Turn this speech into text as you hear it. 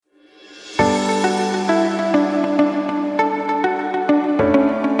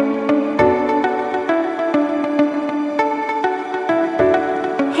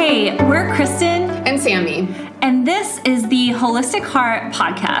Sammy. And this is the Holistic Heart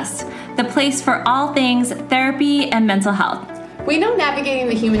Podcast, the place for all things therapy and mental health. We know navigating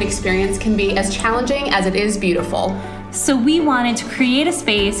the human experience can be as challenging as it is beautiful. So we wanted to create a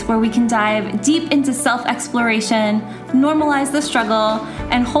space where we can dive deep into self-exploration, normalize the struggle,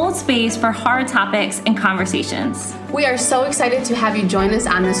 and hold space for hard topics and conversations. We are so excited to have you join us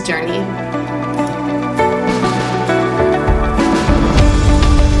on this journey.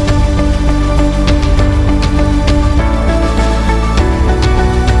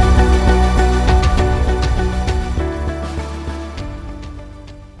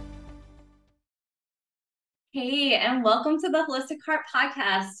 Hey, and welcome to the Holistic Heart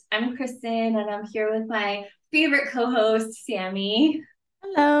Podcast. I'm Kristen, and I'm here with my favorite co-host, Sammy.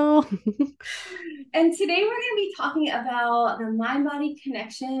 Hello. And today we're going to be talking about the mind-body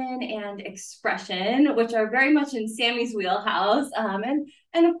connection and expression, which are very much in Sammy's wheelhouse,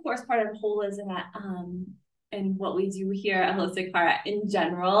 and of course part of holism and what we do here at Holistic Heart in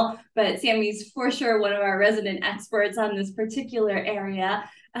general. But Sammy's for sure one of our resident experts on this particular area.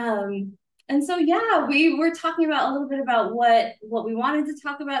 And so, yeah, we were talking about a little bit about what we wanted to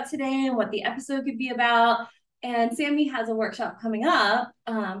talk about today and what the episode could be about. And Sammy has a workshop coming up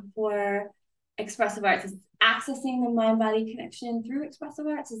for expressive arts. It's accessing the mind-body connection through expressive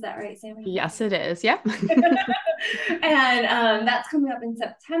arts. Is that right, Sammy? Yes, it is. Yep. And that's coming up in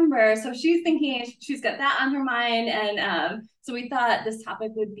September. So she's thinking she's got that on her mind. And so we thought this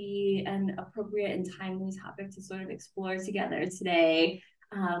topic would be an appropriate and timely topic to sort of explore together today.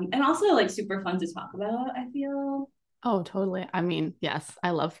 And also like super fun to talk about, I feel. Oh, totally. I mean, yes,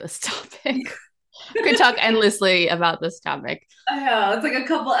 I love this topic. We could talk endlessly about this topic. I know. It's like a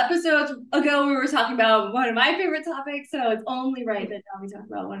couple episodes ago we were talking about one of my favorite topics, so it's only right that now we talk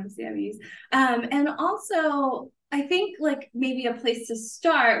about one of Sammy's. And also, I think like maybe a place to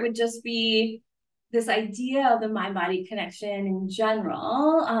start would just be this idea of the mind-body connection in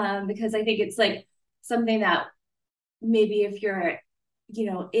general, because I think it's like something that maybe if you're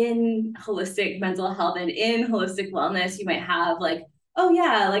in holistic mental health and in holistic wellness, you might have like, oh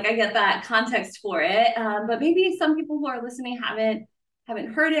yeah, like I get that context for it. But maybe some people who are listening haven't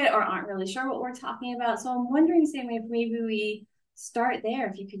heard it or aren't really sure what we're talking about. So I'm wondering, Sammy, if maybe we start there,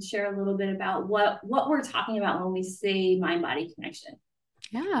 if you could share a little bit about what we're talking about when we say mind-body connection.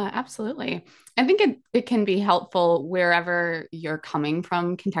 Yeah, absolutely. I think it can be helpful wherever you're coming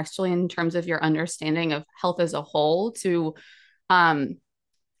from contextually in terms of your understanding of health as a whole to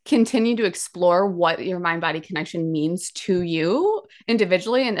continue to explore what your mind-body connection means to you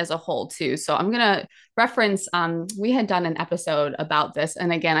individually and as a whole too. So I'm going to reference, we had done an episode about this.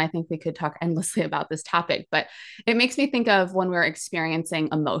 And again, I think we could talk endlessly about this topic, but it makes me think of when we're experiencing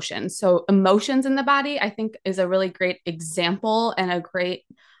emotions. So emotions in the body, I think is a really great example and a great,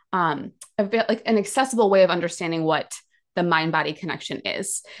 like an accessible way of understanding what the mind-body connection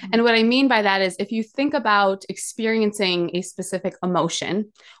is. And what I mean by that is if you think about experiencing a specific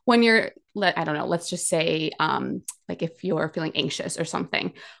emotion when you're, I don't know, let's just say like if you're feeling anxious or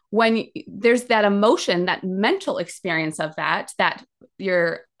something, when there's that emotion, that mental experience of that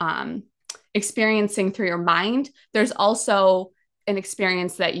you're experiencing through your mind, there's also an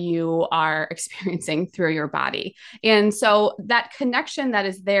experience that you are experiencing through your body. And so that connection that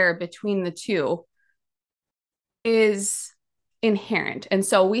is there between the two is inherent. And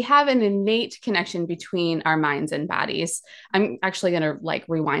so we have an innate connection between our minds and bodies. I'm actually going to like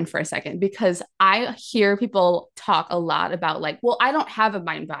rewind for a second because I hear people talk a lot about like, well, I don't have a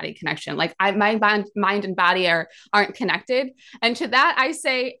mind-body connection. Like my mind and body aren't connected. And to that, I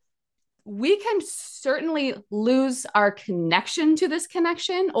say, we can certainly lose our connection to this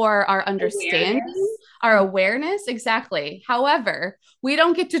connection or our understanding, our awareness. Exactly. However, we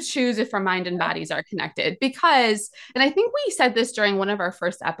don't get to choose if our mind and bodies are connected because, and I think we said this during one of our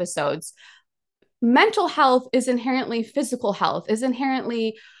first episodes, mental health is inherently physical health, is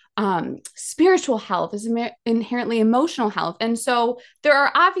inherently spiritual health, is inherently emotional health. And so there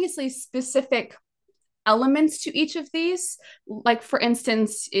are obviously specific elements to each of these. Like for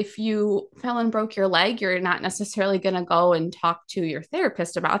instance, if you fell and broke your leg, you're not necessarily going to go and talk to your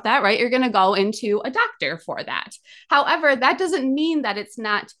therapist about that, right? You're going to go into a doctor for that. However, that doesn't mean that it's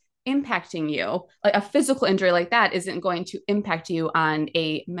not impacting you. Like a physical injury like that isn't going to impact you on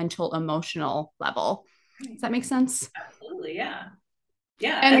a mental, emotional level. Does that make sense? Absolutely. Yeah.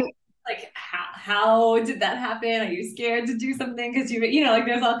 Yeah. And like how did that happen? Are you scared to do something? Because like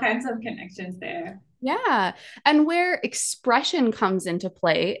there's all kinds of connections there. Yeah. And where expression comes into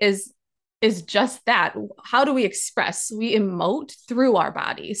play is just that. How do we express? We emote through our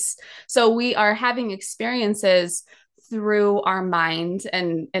bodies. So we are having experiences through our mind.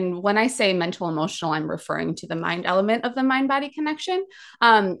 And when I say mental emotional, I'm referring to the mind element of the mind body connection.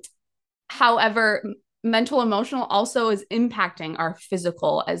 However, mental emotional also is impacting our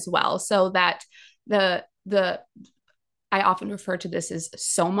physical as well. So that the I often refer to this as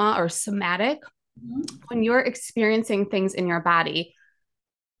soma or somatic. Mm-hmm. When you're experiencing things in your body,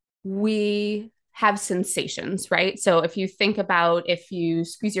 we have sensations, right? So if you think about, if you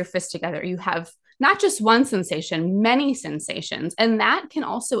squeeze your fist together, you have not just one sensation, many sensations. And that can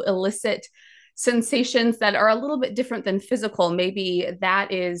also elicit sensations that are a little bit different than physical. Maybe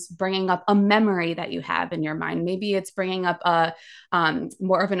that is bringing up a memory that you have in your mind. Maybe it's bringing up a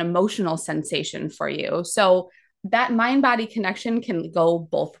more of an emotional sensation for you. So that mind body connection can go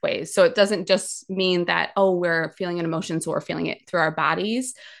both ways. So it doesn't just mean that, oh, we're feeling an emotion, so we're feeling it through our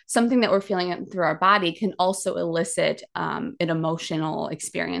bodies. Something that we're feeling it through our body can also elicit an emotional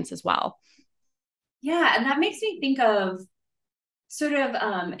experience as well. Yeah. And that makes me think of sort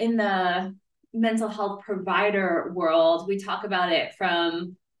of in the mental health provider world, we talk about it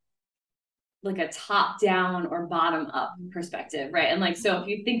from like a top down or bottom up perspective, right? And like, so if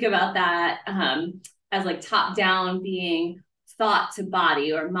you think about that as like top down being thought to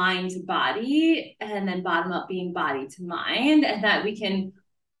body or mind to body, and then bottom up being body to mind, and that we can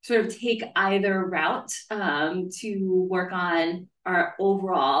sort of take either route to work on our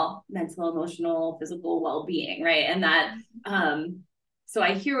overall mental, emotional, physical well-being, right? And that so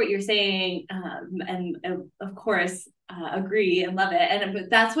I hear what you're saying, and of course agree and love it. And but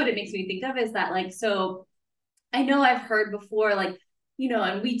that's what it makes me think of, is that like, so I know I've heard before, like, you know,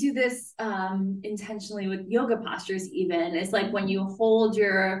 and we do this intentionally with yoga postures even, it's like when you hold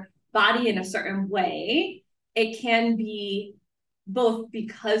your body in a certain way, it can be both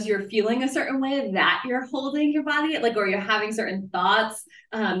because you're feeling a certain way that you're holding your body, like, or you're having certain thoughts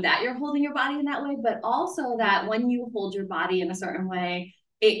that you're holding your body in that way, but also that when you hold your body in a certain way,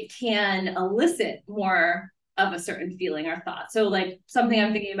 it can elicit more of a certain feeling or thought. So like something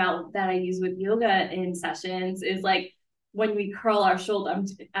I'm thinking about that I use with yoga in sessions is like when we curl our shoulder,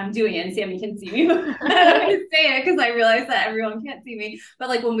 I'm doing it and Sammy can see me. I say it because I realize that everyone can't see me. But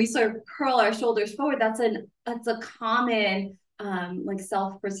like when we sort of curl our shoulders forward, that's a common like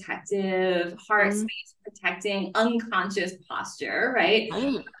self-protective, heart space protecting, unconscious posture, right?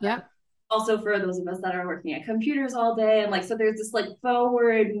 Yeah. Also for those of us that are working at computers all day, and like, so there's this like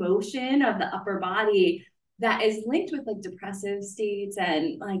forward motion of the upper body that is linked with like depressive states,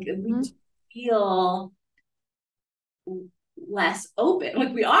 and like we feel less open,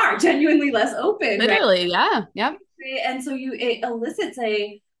 like we are genuinely less open, literally, right? Yeah. And so it elicits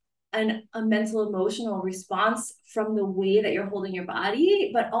a mental emotional response from the way that you're holding your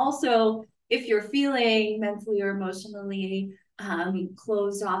body, but also if you're feeling mentally or emotionally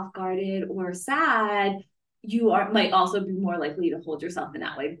closed off, guarded, or sad, you might also be more likely to hold yourself in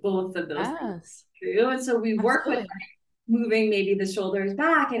that way. Both of those things are true. And so we work with like, moving maybe the shoulders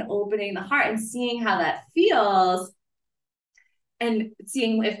back and opening the heart and seeing how that feels, and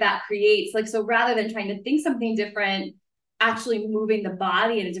seeing if that creates like, so rather than trying to think something different, actually moving the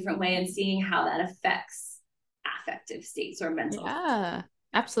body in a different way and seeing how that affects affective states or mental states.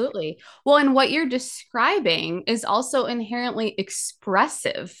 Absolutely. Well, and what you're describing is also inherently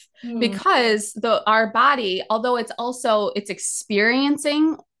expressive because our body, although it's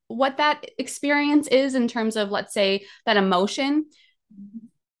experiencing what that experience is in terms of, let's say, that emotion,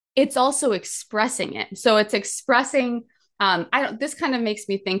 it's also expressing it. So it's expressing, this kind of makes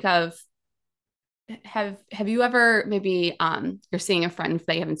me think of, have you ever maybe you're seeing a friend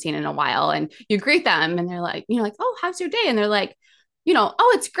that you haven't seen in a while and you greet them and they're like, you know, like, oh, how's your day? And they're like, you know,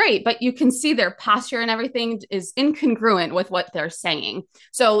 oh, it's great. But you can see their posture and everything is incongruent with what they're saying.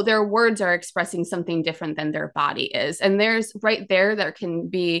 So their words are expressing something different than their body is. And there's right there can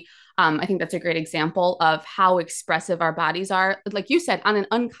be, I think that's a great example of how expressive our bodies are. Like you said, on an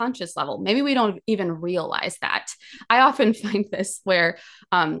unconscious level, maybe we don't even realize that. I often find this where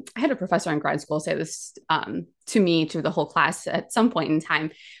I had a professor in grad school say this to me, to the whole class at some point in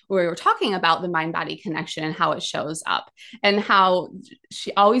time, where we were talking about the mind-body connection and how it shows up, and how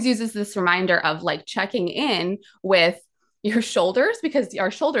she always uses this reminder of like checking in with your shoulders, because our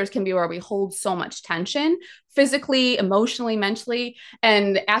shoulders can be where we hold so much tension physically, emotionally, mentally,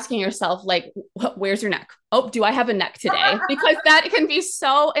 and asking yourself, like, where's your neck? Oh, do I have a neck today? Because that can be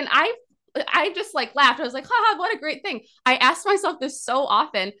so, and I just like laughed. I was like, haha, what a great thing. I asked myself this so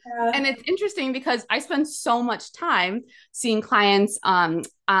often. And it's interesting because I spend so much time seeing clients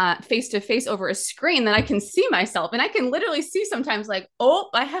face to face over a screen that I can see myself. And I can literally see sometimes like, oh,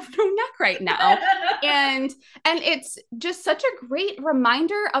 I have no neck right now. And it's just such a great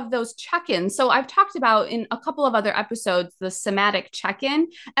reminder of those check-ins. So I've talked about in a couple of other episodes the somatic check-in,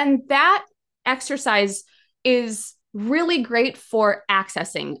 and that exercise is really great for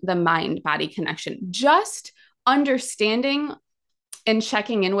accessing the mind body connection, just understanding and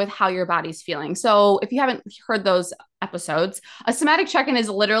checking in with how your body's feeling. So if you haven't heard those episodes, a somatic check-in is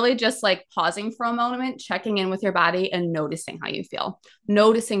literally just like pausing for a moment, checking in with your body and noticing how you feel,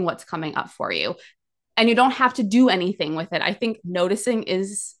 noticing what's coming up for you. And you don't have to do anything with it. I think noticing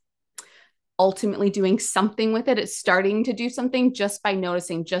is ultimately doing something with it. It's starting to do something just by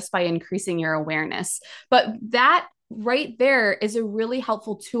noticing, just by increasing your awareness. But that right there is a really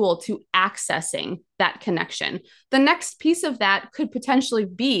helpful tool to accessing that connection. The next piece of that could potentially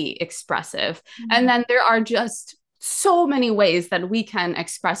be expressive. Mm-hmm. And then there are just so many ways that we can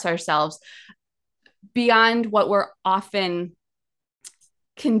express ourselves beyond what we're often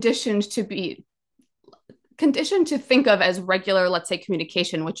conditioned to think of as regular, let's say,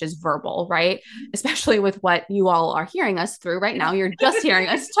 communication, which is verbal, right? Especially with what you all are hearing us through right now. You're just hearing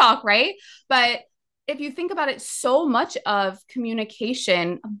us talk, right? But if you think about it, so much of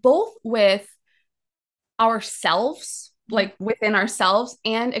communication, both with ourselves, like within ourselves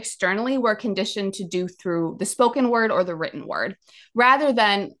and externally, we're conditioned to do through the spoken word or the written word, rather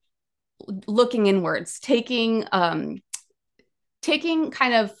than looking inwards, taking kind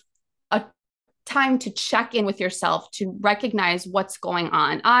of a time to check in with yourself, to recognize what's going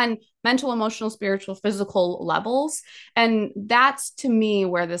on mental, emotional, spiritual, physical levels. And that's, to me,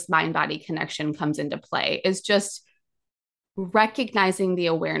 where this mind body connection comes into play, is just recognizing the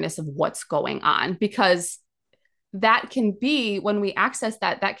awareness of what's going on, because that can be, when we access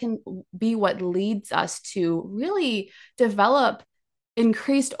that can be what leads us to really develop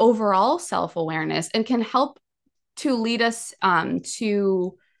increased overall self-awareness, and can help to lead us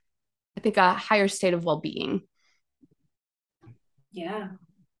to, I think, a higher state of well-being. Yeah.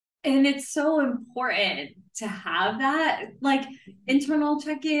 And it's so important to have that like internal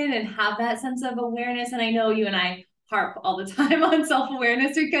check-in and have that sense of awareness. And I know you and I harp all the time on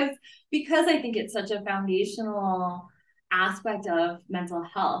self-awareness because I think it's such a foundational aspect of mental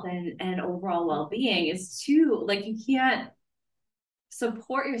health and overall well-being, is to, like, you can't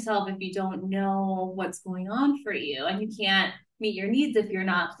support yourself if you don't know what's going on for you, and you can't meet your needs if you're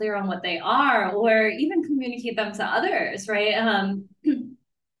not clear on what they are, or even communicate them to others, right?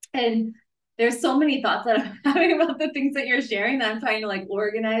 And there's so many thoughts that I'm having about the things that you're sharing that I'm trying to like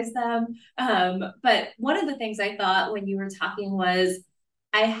organize them. But one of the things I thought when you were talking was,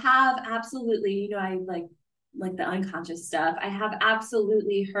 I have absolutely, you know, I like the unconscious stuff. I have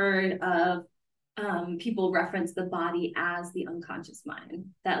absolutely heard of people reference the body as the unconscious mind,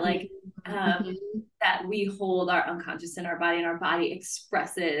 that like that we hold our unconscious in our body, and our body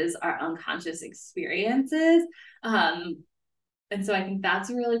expresses our unconscious experiences. And so I think that's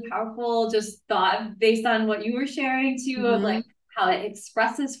a really powerful just thought based on what you were sharing too, of like how it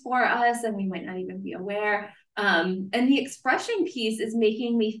expresses for us and we might not even be aware. And the expression piece is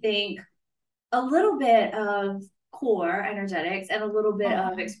making me think a little bit of core energetics and a little bit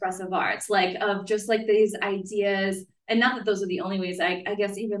of expressive arts, like of just like these ideas. And not that those are the only ways, I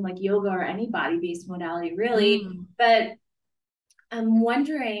guess even like yoga or any body-based modality really, but I'm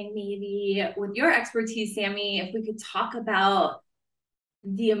wondering, maybe with your expertise, Sammy, if we could talk about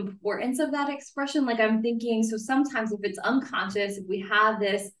the importance of that expression. Like, I'm thinking, so sometimes if it's unconscious, if we have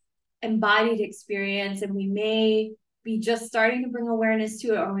this embodied experience and we may be just starting to bring awareness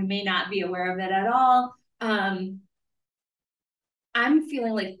to it, or we may not be aware of it at all. I'm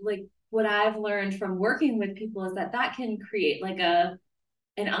feeling like what I've learned from working with people is that can create like an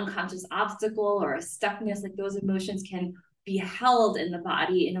unconscious obstacle or a stuckness. Like, those emotions can be held in the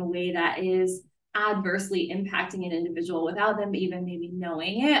body in a way that is adversely impacting an individual without them even maybe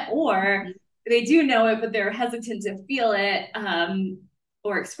knowing it, or they do know it, but they're hesitant to feel it,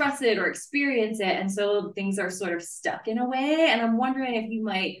 or express it or experience it. And so things are sort of stuck in a way. And I'm wondering if you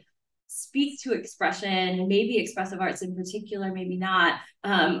might speak to expression, and maybe expressive arts in particular, maybe not,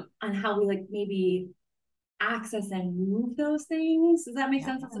 on how we like maybe access and move those things. Does that make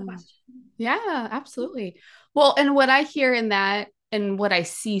sense? That's a question. Yeah, absolutely. Well, and what I hear in that, and what I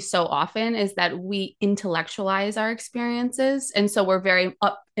see so often, is that we intellectualize our experiences. And so we're very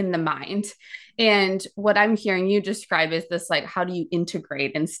up in the mind. And what I'm hearing you describe is this, like, how do you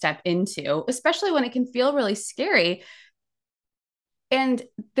integrate and step into, especially when it can feel really scary, And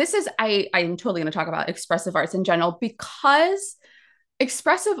this is, I'm totally going to talk about expressive arts in general because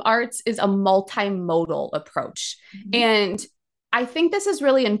expressive arts is a multimodal approach. And I think this is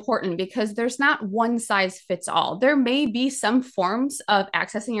really important because there's not one size fits all. There may be some forms of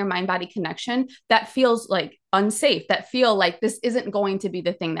accessing your mind body connection that feels like unsafe, that feel like this isn't going to be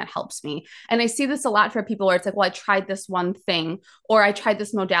the thing that helps me. And I see this a lot for people where it's like, well, I tried this one thing or I tried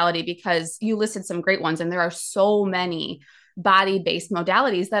this modality because you listed some great ones. And there are so many body-based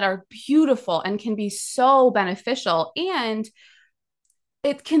modalities that are beautiful and can be so beneficial. And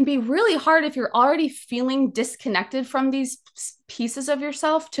it can be really hard if you're already feeling disconnected from these pieces of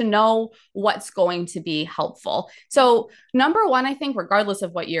yourself to know what's going to be helpful. So number one, I think regardless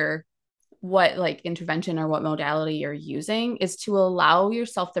of what like intervention or what modality you're using is to allow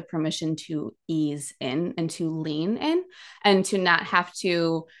yourself the permission to ease in and to lean in and to not have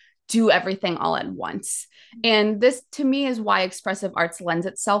to do everything all at once. And this to me is why expressive arts lends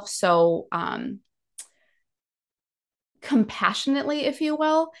itself so compassionately, if you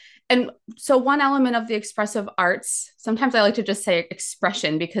will. And so one element of the expressive arts, sometimes I like to just say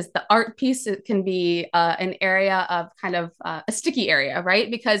expression because the art piece can be an area of kind of a sticky area,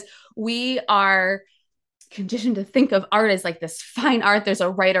 right? Because we are conditioned to think of art as like this fine art, there's a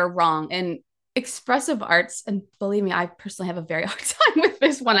right or wrong. And expressive arts, and believe me, I personally have a very hard time with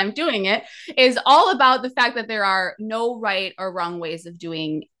this when I'm doing it, is all about the fact that there are no right or wrong ways of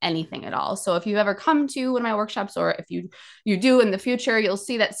doing anything at all. So if you've ever come to one of my workshops, or if you do in the future, you'll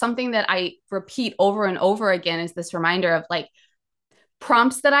see that something that I repeat over and over again is this reminder of like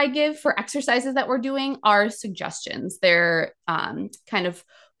prompts that I give for exercises that we're doing are suggestions. They're kind of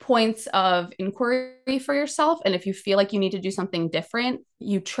points of inquiry for yourself. And if you feel like you need to do something different,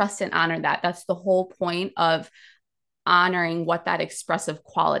 you trust and honor that. That's the whole point of honoring what that expressive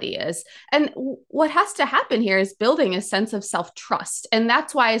quality is. And what has to happen here is building a sense of self-trust. And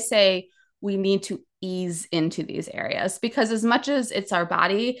that's why I say we need to ease into these areas, because as much as it's our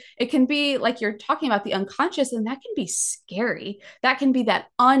body, it can be like you're talking about the unconscious, and that can be scary. That can be that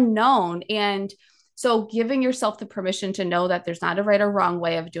unknown. And so giving yourself the permission to know that there's not a right or wrong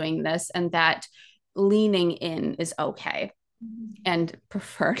way of doing this, and that leaning in is okay and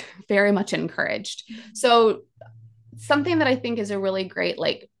preferred, very much encouraged. So something that I think is a really great,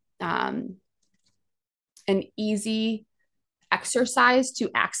 like an easy exercise to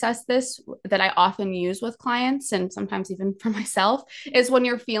access this that I often use with clients and sometimes even for myself is when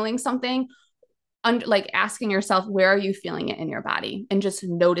you're feeling something, like asking yourself, where are you feeling it in your body, and just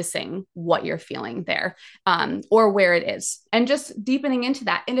noticing what you're feeling there, or where it is, and just deepening into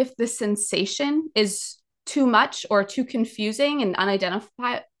that. And if the sensation is too much or too confusing and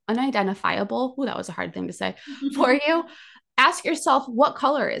unidentifiable, that was a hard thing to say for you, ask yourself, what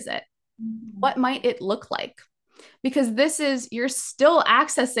color is it? What might it look like? Because you're still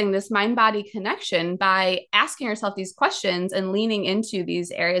accessing this mind body connection by asking yourself these questions and leaning into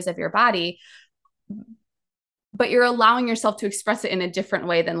these areas of your body, but you're allowing yourself to express it in a different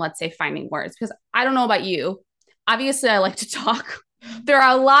way than, let's say, finding words. Because I don't know about you, obviously I like to talk. There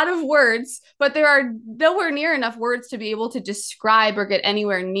are a lot of words, but there are nowhere near enough words to be able to describe or get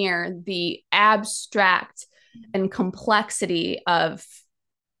anywhere near the abstract and complexity of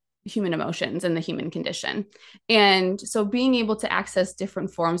human emotions and the human condition. And so being able to access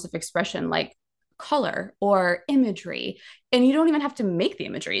different forms of expression like color or imagery, and you don't even have to make the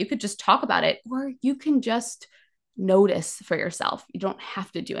imagery, you could just talk about it, or you can just notice for yourself. You don't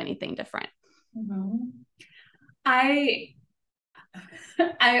have to do anything different. I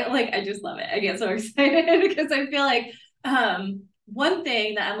just love it. I get so excited because I feel like one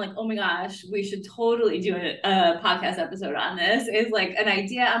thing that I'm like, oh my gosh, we should totally do a podcast episode on this is like an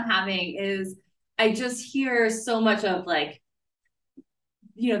idea I'm having is I just hear so much of like,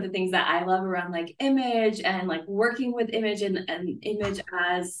 you know, the things that I love around like image and like working with image and image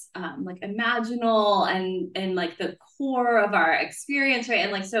as like imaginal and like the core of our experience, right?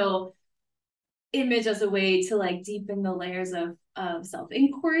 And like, so image as a way to like deepen the layers of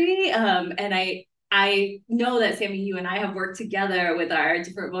self-inquiry. And I know that Sammy, you and I have worked together with our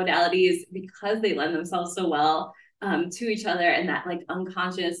different modalities because they lend themselves so well to each other, and that like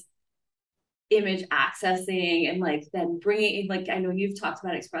unconscious image accessing and like then bringing, like, I know you've talked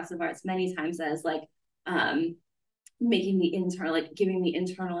about expressive arts many times as like making the internal, like giving the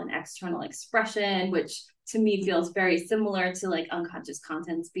internal and external expression, which to me feels very similar to like unconscious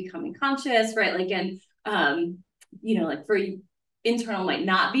contents becoming conscious, right? Like, and you know, like for internal might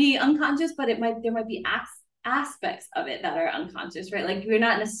not be unconscious, but there might be aspects of it that are unconscious, right? Like you're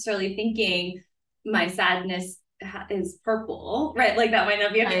not necessarily thinking my sadness is purple, right? Like that might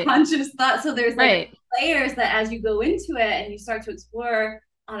not be a Right. conscious thought. So there's like Right. layers that as you go into it and you start to explore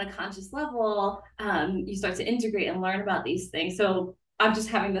on a conscious level, you start to integrate and learn about these things. So I'm just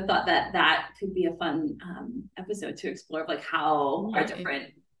having the thought that that could be a fun episode to explore, like how our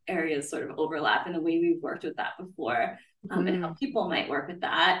different areas sort of overlap and the way we've worked with that before, and how people might work with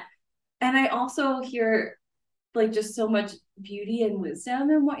that. And I also hear like just so much beauty and wisdom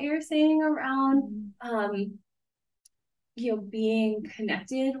in what you're saying around being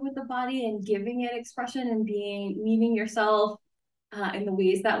connected with the body and giving it expression and being meeting yourself in the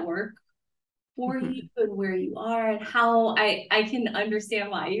ways that work for you and where you are, and how I can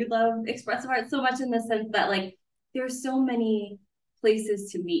understand why you love expressive art so much, in the sense that like there's so many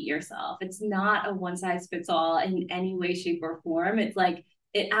places to meet yourself. It's not a one size fits all in any way, shape, or form. It's like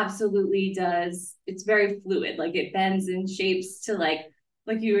it absolutely does. It's very fluid. Like it bends and shapes to like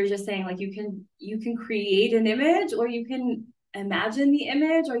you were just saying, like you can create an image, or you can imagine the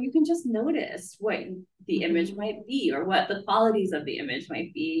image, or you can just notice what the image might be, or what the qualities of the image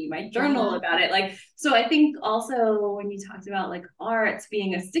might be. You might journal about it. Like, so I think also when you talked about like art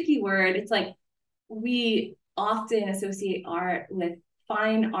being a sticky word, it's like we often associate art with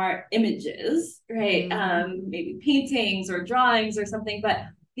fine art images, right? Maybe paintings or drawings or something, but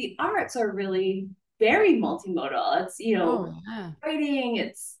the arts are really very multimodal. It's, writing,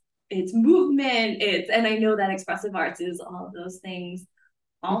 it's movement, and I know that expressive arts is all of those things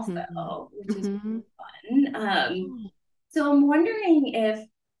also, which is fun. So I'm wondering if,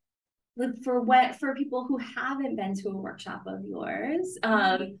 like, for people who haven't been to a workshop of yours,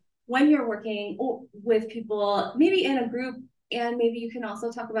 when you're working with people, maybe in a group, and maybe you can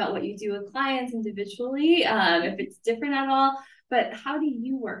also talk about what you do with clients individually, if it's different at all. But how do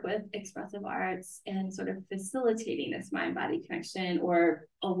you work with expressive arts and sort of facilitating this mind-body connection or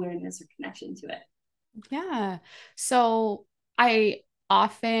awareness or connection to it? Yeah. So I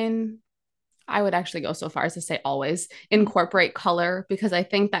would actually go so far as to say always incorporate color, because I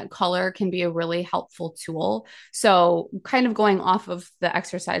think that color can be a really helpful tool. So kind of going off of the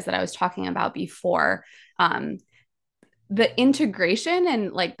exercise that I was talking about before, the integration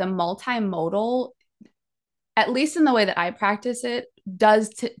and like the multimodal, at least in the way that I practice it,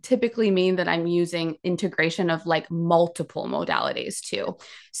 does typically mean that I'm using integration of like multiple modalities too.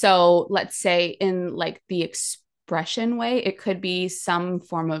 So let's say in like the expression way, it could be some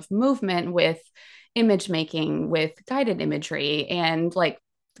form of movement with image making, with guided imagery, and like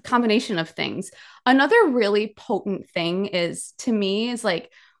the combination of things. Another really potent thing is, to me, is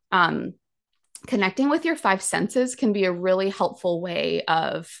like connecting with your five senses can be a really helpful way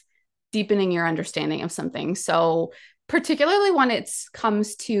of deepening your understanding of something. So particularly when it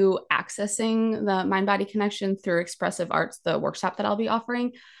comes to accessing the mind-body connection through expressive arts, the workshop that I'll be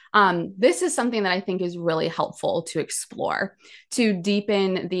offering, this is something that I think is really helpful to explore, to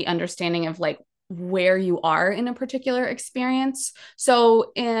deepen the understanding of like where you are in a particular experience.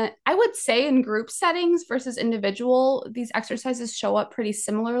 So I would say in group settings versus individual, these exercises show up pretty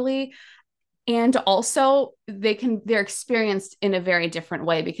similarly. And also they're experienced in a very different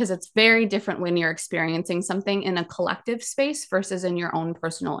way, because it's very different when you're experiencing something in a collective space versus in your own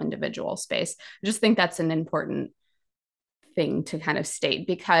personal individual space. I just think that's an important thing to kind of state,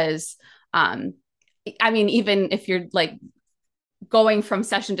 because I mean, even if you're like going from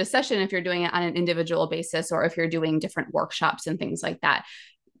session to session, if you're doing it on an individual basis, or if you're doing different workshops and things like that,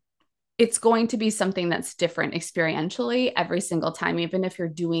 it's going to be something that's different experientially every single time, even if you're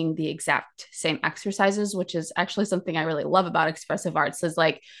doing the exact same exercises, which is actually something I really love about expressive arts. Is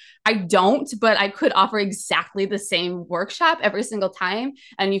like, but I could offer exactly the same workshop every single time,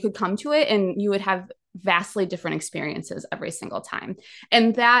 and you could come to it and you would have vastly different experiences every single time.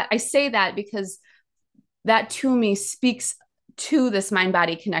 And that, I say that because that to me speaks to this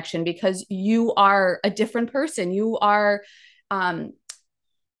mind-body connection, because you are a different person. You are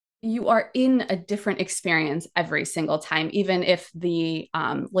in a different experience every single time, even if the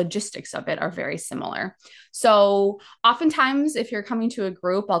logistics of it are very similar. So oftentimes, if you're coming to a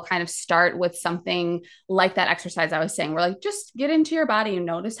group, I'll kind of start with something like that exercise I was saying. We're like, just get into your body and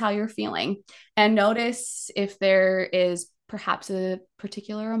notice how you're feeling, and notice if there is perhaps a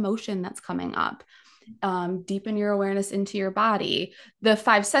particular emotion that's coming up. Deepen your awareness into your body. The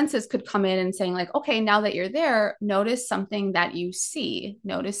five senses could come in and saying like, okay, now that you're there, notice something that you see,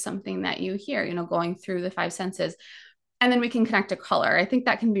 notice something that you hear, going through the five senses. And then we can connect to color. I think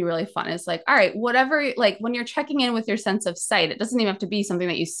that can be really fun. It's like, all right, whatever, like when you're checking in with your sense of sight, it doesn't even have to be something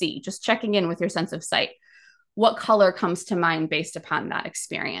that you see, just checking in with your sense of sight. What color comes to mind based upon that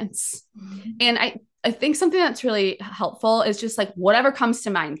experience? And I think something that's really helpful is just like whatever comes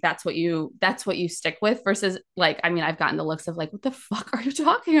to mind, that's what you stick with versus like, I mean, I've gotten the looks of like, what the fuck are you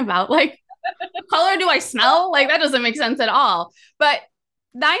talking about? Like, what color do I smell? Like that doesn't make sense at all. But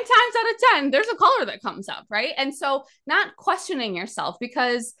 9 times out of 10, there's a color that comes up, right? And so not questioning yourself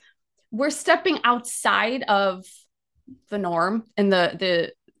because we're stepping outside of the norm and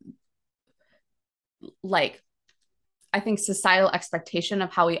the like I think societal expectation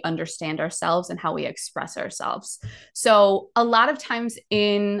of how we understand ourselves and how we express ourselves. So a lot of times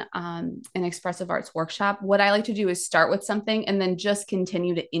in an expressive arts workshop, what I like to do is start with something and then just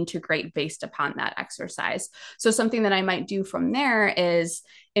continue to integrate based upon that exercise. So something that I might do from there is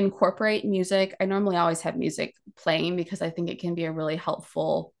incorporate music. I normally always have music playing because I think it can be a really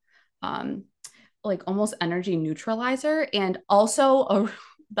helpful like almost energy neutralizer and also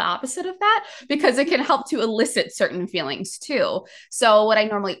the opposite of that because it can help to elicit certain feelings too. So what I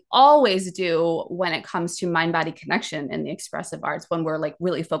normally always do when it comes to mind body connection in the expressive arts when we're like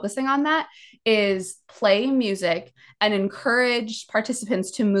really focusing on that is play music and encourage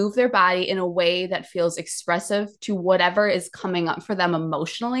participants to move their body in a way that feels expressive to whatever is coming up for them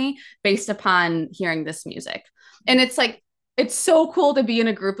emotionally based upon hearing this music. And it's like it's so cool to be in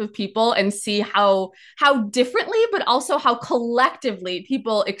a group of people and see how differently but also how collectively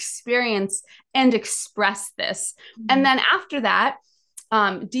people experience and express this. And then after that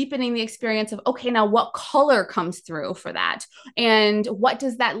deepening the experience of okay, now what color comes through for that and what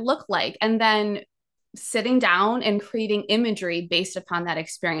does that look like, and then sitting down and creating imagery based upon that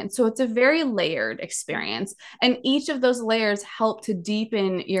experience. So it's a very layered experience. And each of those layers help to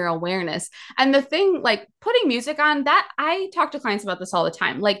deepen your awareness. And the thing, like putting music on that, I talk to clients about this all the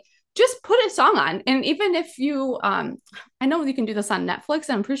time. Like, just put a song on. And even if you, I know you can do this on Netflix,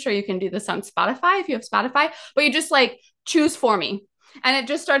 and I'm pretty sure you can do this on Spotify if you have Spotify, but you just like choose for me. And it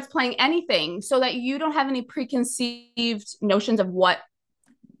just starts playing anything so that you don't have any preconceived notions of what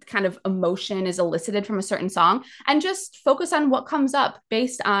kind of emotion is elicited from a certain song and just focus on what comes up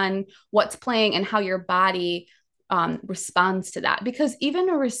based on what's playing and how your body responds to that, because even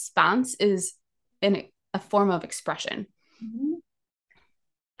a response is a form of expression. Mm-hmm.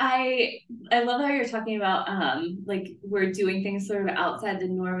 I love how you're talking about like we're doing things sort of outside the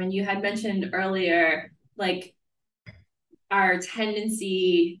norm, and you had mentioned earlier like our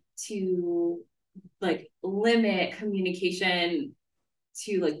tendency to like limit communication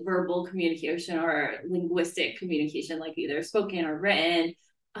to like verbal communication or linguistic communication, like either spoken or written.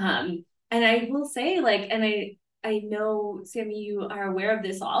 And I will say like, and I know, Sammy, you are aware of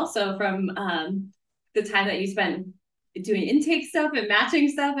this also from the time that you spent doing intake stuff and matching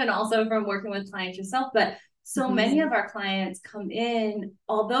stuff, and also from working with clients yourself. But so many of our clients come in,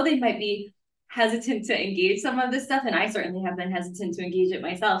 although they might be hesitant to engage some of this stuff, and I certainly have been hesitant to engage it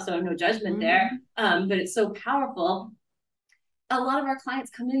myself, so no judgment there. But it's so powerful. A lot of our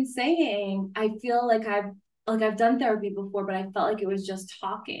clients come in saying, I feel like I've done therapy before, but I felt like it was just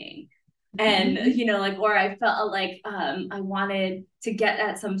talking. And, you know, like, or I felt like I wanted to get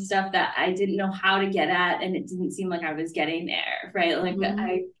at some stuff that I didn't know how to get at, and it didn't seem like I was getting there, right? Like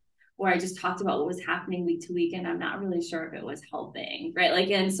I just talked about what was happening week to week, and I'm not really sure if it was helping, right? Like,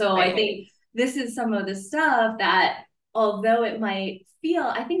 and so I think this is some of the stuff that, although it might feel,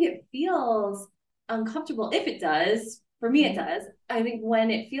 I think it feels uncomfortable if it does. For me, it does. I think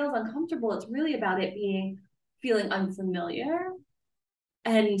when it feels uncomfortable, it's really about it feeling unfamiliar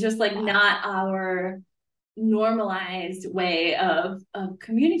and just like not our normalized way of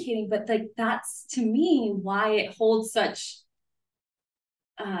communicating. But like that's to me why it holds such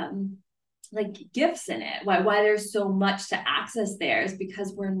like gifts in it, why there's so much to access there is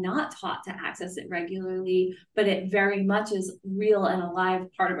because we're not taught to access it regularly, but it very much is real and alive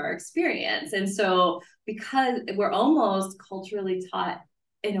part of our experience. And so because we're almost culturally taught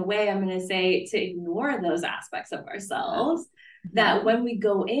in a way, I'm going to say, to ignore those aspects of ourselves, that when we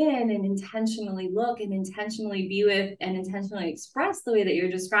go in and intentionally look and intentionally be with and intentionally express the way that you're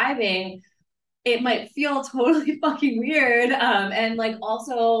describing, it might feel totally fucking weird, and like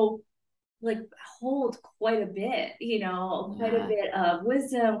also like hold quite a bit, you know, quite a bit of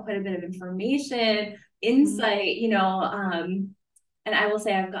wisdom, quite a bit of information, insight, you know. And I will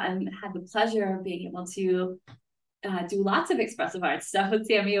say I've had the pleasure of being able to do lots of expressive arts stuff with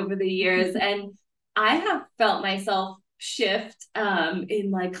Sammy over the years. And I have felt myself shift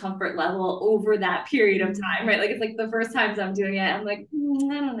in like comfort level over that period of time, right? Like it's like the first times I'm doing it, I'm like,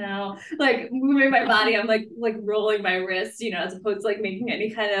 I don't know, like moving my body, I'm like rolling my wrists, you know, as opposed to like making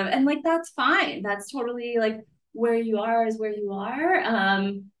any kind of, and like that's fine. That's totally like where you are is where you are.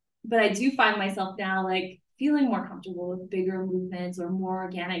 But I do find myself now like feeling more comfortable with bigger movements or more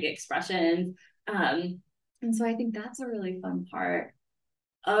organic expressions. And so I think that's a really fun part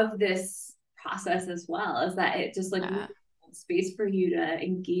of this process as well, is that it just like space for you to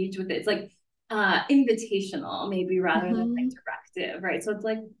engage with it. It's like invitational maybe rather than like directive, right? So it's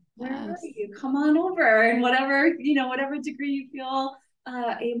like, where are you? Come on over, and whatever, whatever degree you feel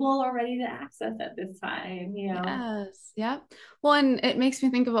able or ready to access at this time, Yes. Yeah. Well, and it makes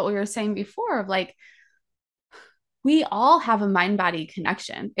me think of what we were saying before of like, we all have a mind body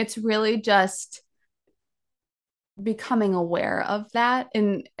connection. It's really just becoming aware of that.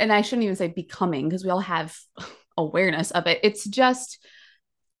 And I shouldn't even say becoming, because we all have awareness of it. It's just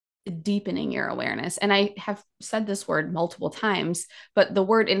deepening your awareness. And I have said this word multiple times, but the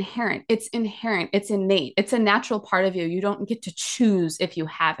word inherent, it's innate, it's a natural part of you. You don't get to choose if you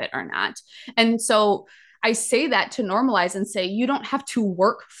have it or not. And so I say that to normalize and say, you don't have to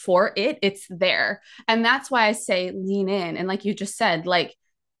work for it. It's there. And that's why I say lean in. And like you just said, like,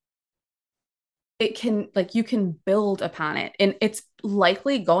 it can, like, you can build upon it, and it's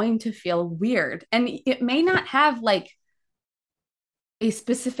likely going to feel weird, and it may not have like a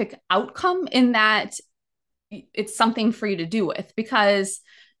specific outcome in that it's something for you to do with, because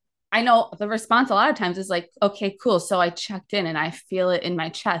I know the response a lot of times is like, okay, cool, so I checked in and I feel it in my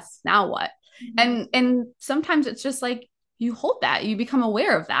chest, now what? And sometimes it's just like, you hold that, you become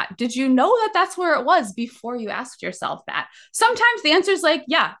aware of that. Did you know that that's where it was before you asked yourself that? Sometimes the answer is like,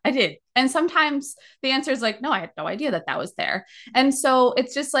 yeah, I did. And sometimes the answer is like, no, I had no idea that that was there. And so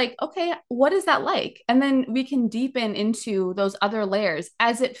it's just like, okay, what is that like? And then we can deepen into those other layers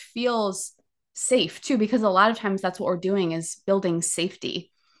as it feels safe too, because a lot of times that's what we're doing, is building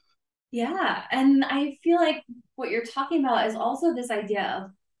safety. Yeah. And I feel like what you're talking about is also this idea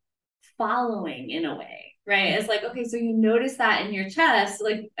of following in a way, right? It's like, okay, so you notice that in your chest,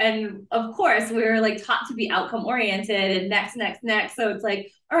 like, and of course we're like taught to be outcome oriented and next. So it's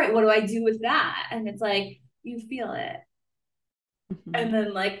like, all right, what do I do with that? And it's like, you feel it. And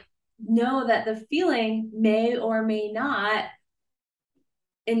then like, know that the feeling may or may not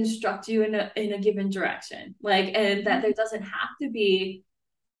instruct you in a given direction. Like, and that there doesn't have to be,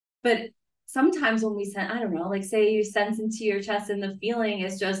 but sometimes when we sense, I don't know, like say you sense into your chest and the feeling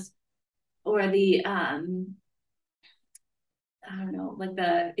is just, or the I don't know, like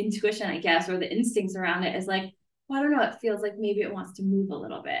the intuition, I guess, or the instincts around it is like, well, I don't know, it feels like maybe it wants to move a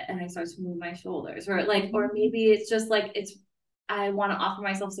little bit, and I start to move my shoulders, or like, or maybe it's just like, it's, I want to offer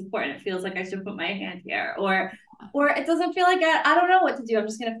myself support and it feels like I should put my hand here, or it doesn't feel like I don't know what to do, I'm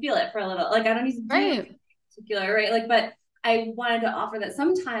just gonna feel it for a little, like I don't need to do anything particular, right? Like, but I wanted to offer that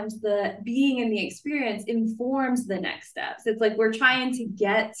sometimes the being in the experience informs the next steps. It's like we're trying to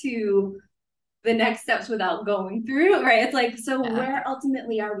get to the next steps without going through, right? It's like, so where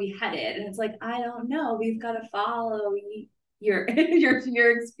ultimately are we headed? And it's like, I don't know. We've got to follow your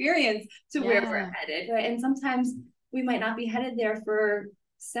your experience to where we're headed, right? And sometimes we might not be headed there for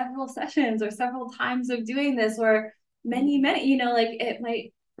several sessions or several times of doing this, or many, like it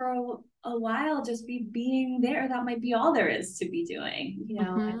might for a while just be being there. That might be all there is to be doing,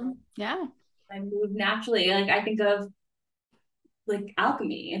 I move naturally. Like I think of like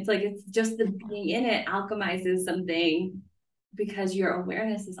alchemy. It's like, it's just the being in it alchemizes something because your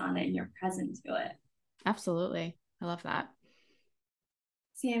awareness is on it and you're present to it. Absolutely. I love that.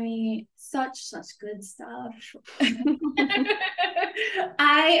 Sammy, such good stuff.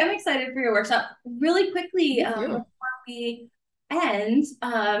 I am excited for your workshop. Really quickly, before we end,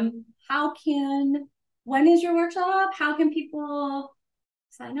 when is your workshop? How can people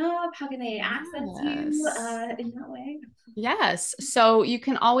sign up? How can they access you in that way? Yes. So you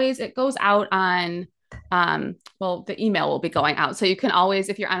can always, it goes out on, well, the email will be going out. So you can always,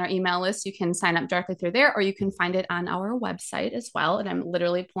 if you're on our email list, you can sign up directly through there, or you can find it on our website as well. And I'm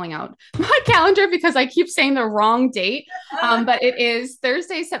literally pulling out my calendar because I keep saying the wrong date. But it is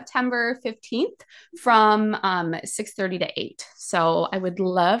Thursday, September 15th from 6:30 to 8. So I would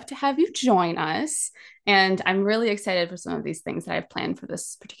love to have you join us. And I'm really excited for some of these things that I've planned for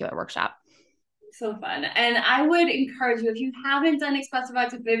this particular workshop. So fun. And I would encourage you, if you haven't done expressive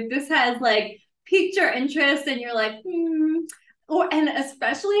octave, if this has like piqued your interest and you're like, and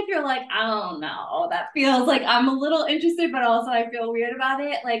especially if you're like, I don't know, that feels like I'm a little interested, but also I feel weird about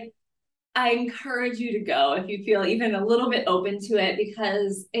it. Like, I encourage you to go if you feel even a little bit open to it,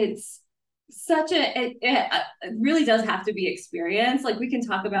 because it's such it really does have to be experienced. Like we can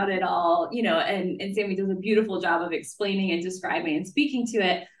talk about it all, and Sammy does a beautiful job of explaining and describing and speaking to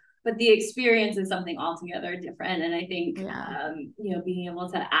it, but the experience is something altogether different. And I think, being able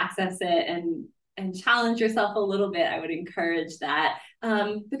to access it and challenge yourself a little bit, I would encourage that,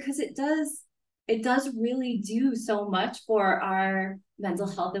 because it does it does really do so much for our mental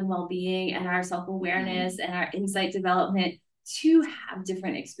health and well-being and our self-awareness and our insight development to have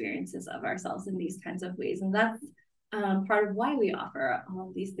different experiences of ourselves in these kinds of ways. And that's part of why we offer all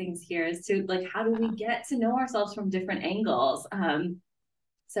of these things here, is to like, how do we get to know ourselves from different angles?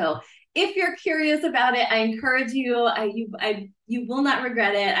 So if you're curious about it, I encourage you. You will not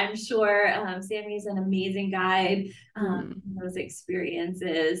regret it, I'm sure. Sammy is an amazing guide in those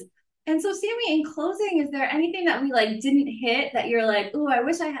experiences. And so, Sammy, in closing, is there anything that we like didn't hit that you're like, oh, I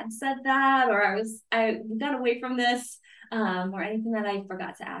wish I had said that, or I got away from this, or anything that I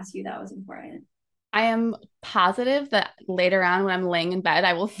forgot to ask you that was important? I am positive that later on when I'm laying in bed,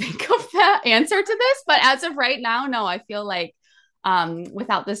 I will think of that answer to this. But as of right now, no, I feel like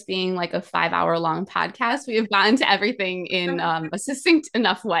without this being like a 5 hour long podcast, we have gotten to everything in a succinct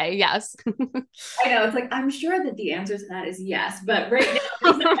enough way. Yes. I know, it's like, I'm sure that the answer to that is yes, but right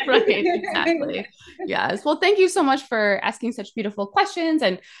now, right, exactly. Yes. Well, thank you so much for asking such beautiful questions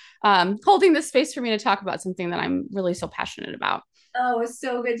and holding this space for me to talk about something that I'm really so passionate about. Oh, it's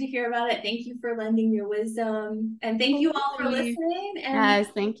so good to hear about it. Thank you for lending your wisdom. And thank you all for listening. And yes,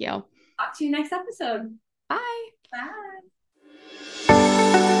 thank you. talk to you next episode. Bye. Bye.